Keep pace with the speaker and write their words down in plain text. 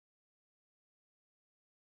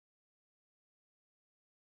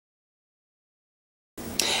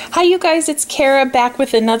Hi you guys, it's Cara back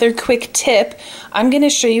with another quick tip. I'm going to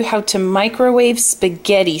show you how to microwave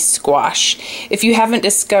spaghetti squash. If you haven't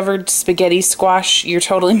discovered spaghetti squash, you're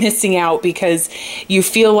totally missing out because you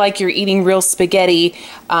feel like you're eating real spaghetti,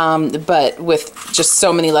 but with just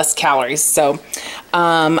so many less calories. So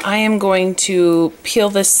I am going to peel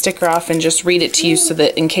this sticker off and just read it to you so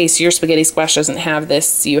that in case your spaghetti squash doesn't have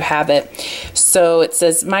this, you have it. So it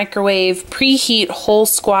says microwave, preheat whole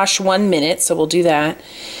squash 1 minute, so we'll do that.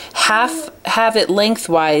 Have it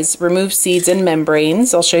lengthwise, remove seeds and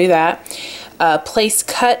membranes, I'll show you that. Place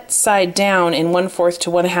cut side down in 1/4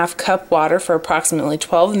 to 1/2 cup water for approximately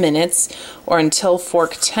 12 minutes or until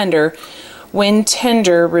fork tender. When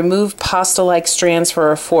tender, remove pasta-like strands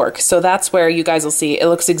for a fork. So that's where you guys will see it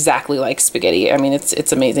looks exactly like spaghetti. I mean,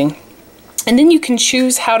 it's amazing. And then you can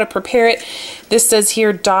choose how to prepare it. This says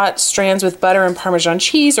here, dot strands with butter and Parmesan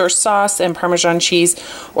cheese, or sauce and Parmesan cheese,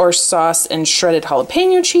 or sauce and shredded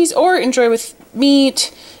jalapeno cheese, or enjoy with meat,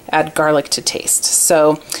 add garlic to taste.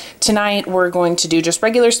 So tonight we're going to do just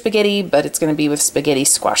regular spaghetti, but it's going to be with spaghetti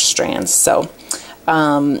squash strands. So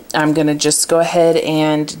I'm going to just go ahead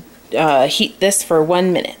and heat this for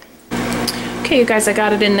 1 minute. Okay, you guys, I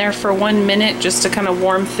got it in there for 1 minute just to kind of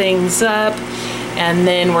warm things up. And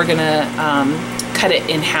then we're gonna cut it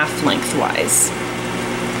in half lengthwise.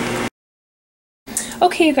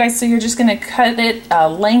 Okay, you guys, so you're just gonna cut it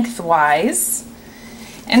lengthwise.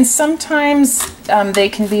 And sometimes they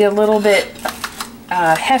can be a little bit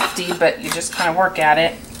hefty, but you just kind of work at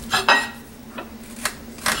it.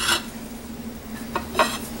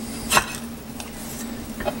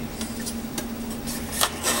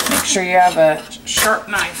 Make sure you have a sharp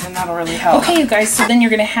knife and that'll really help. Okay, you guys, so then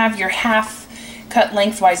you're gonna have your half cut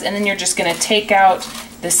lengthwise, and then you're just going to take out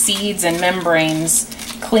the seeds and membranes,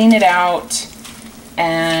 clean it out,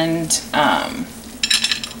 and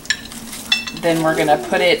then we're going to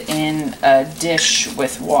put it in a dish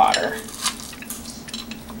with water.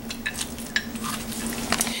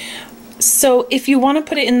 So if you want to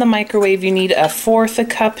put it in the microwave, you need 1/4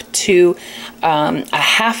 cup to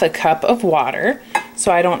 1/2 cup of water.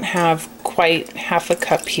 So I don't have quite 1/2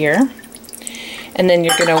 cup here. And then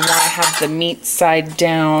you're going to want to have the meat side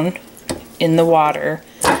down in the water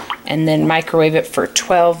and then microwave it for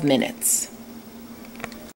 12 minutes.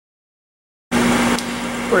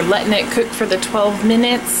 We're letting it cook for the 12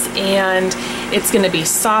 minutes and it's going to be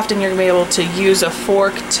soft, and you're going to be able to use a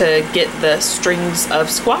fork to get the strings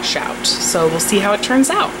of squash out. So we'll see how it turns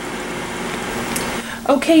out.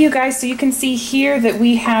 Okay, you guys, so you can see here that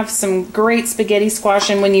we have some great spaghetti squash,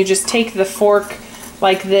 and when you just take the fork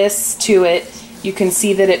like this to it, you can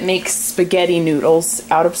see that it makes spaghetti noodles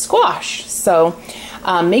out of squash. So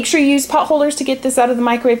make sure you use pot holders to get this out of the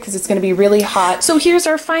microwave because it's going to be really hot. So here's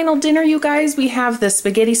our final dinner, you guys. We have the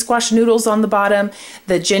spaghetti squash noodles on the bottom,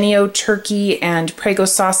 the Genio turkey and Prego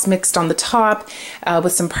sauce mixed on the top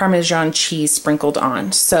with some Parmesan cheese sprinkled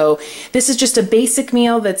on. So this is just a basic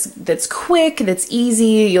meal that's quick, that's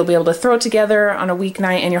easy. You'll be able to throw it together on a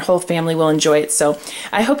weeknight and your whole family will enjoy it. So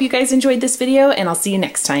I hope you guys enjoyed this video, and I'll see you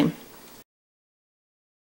next time.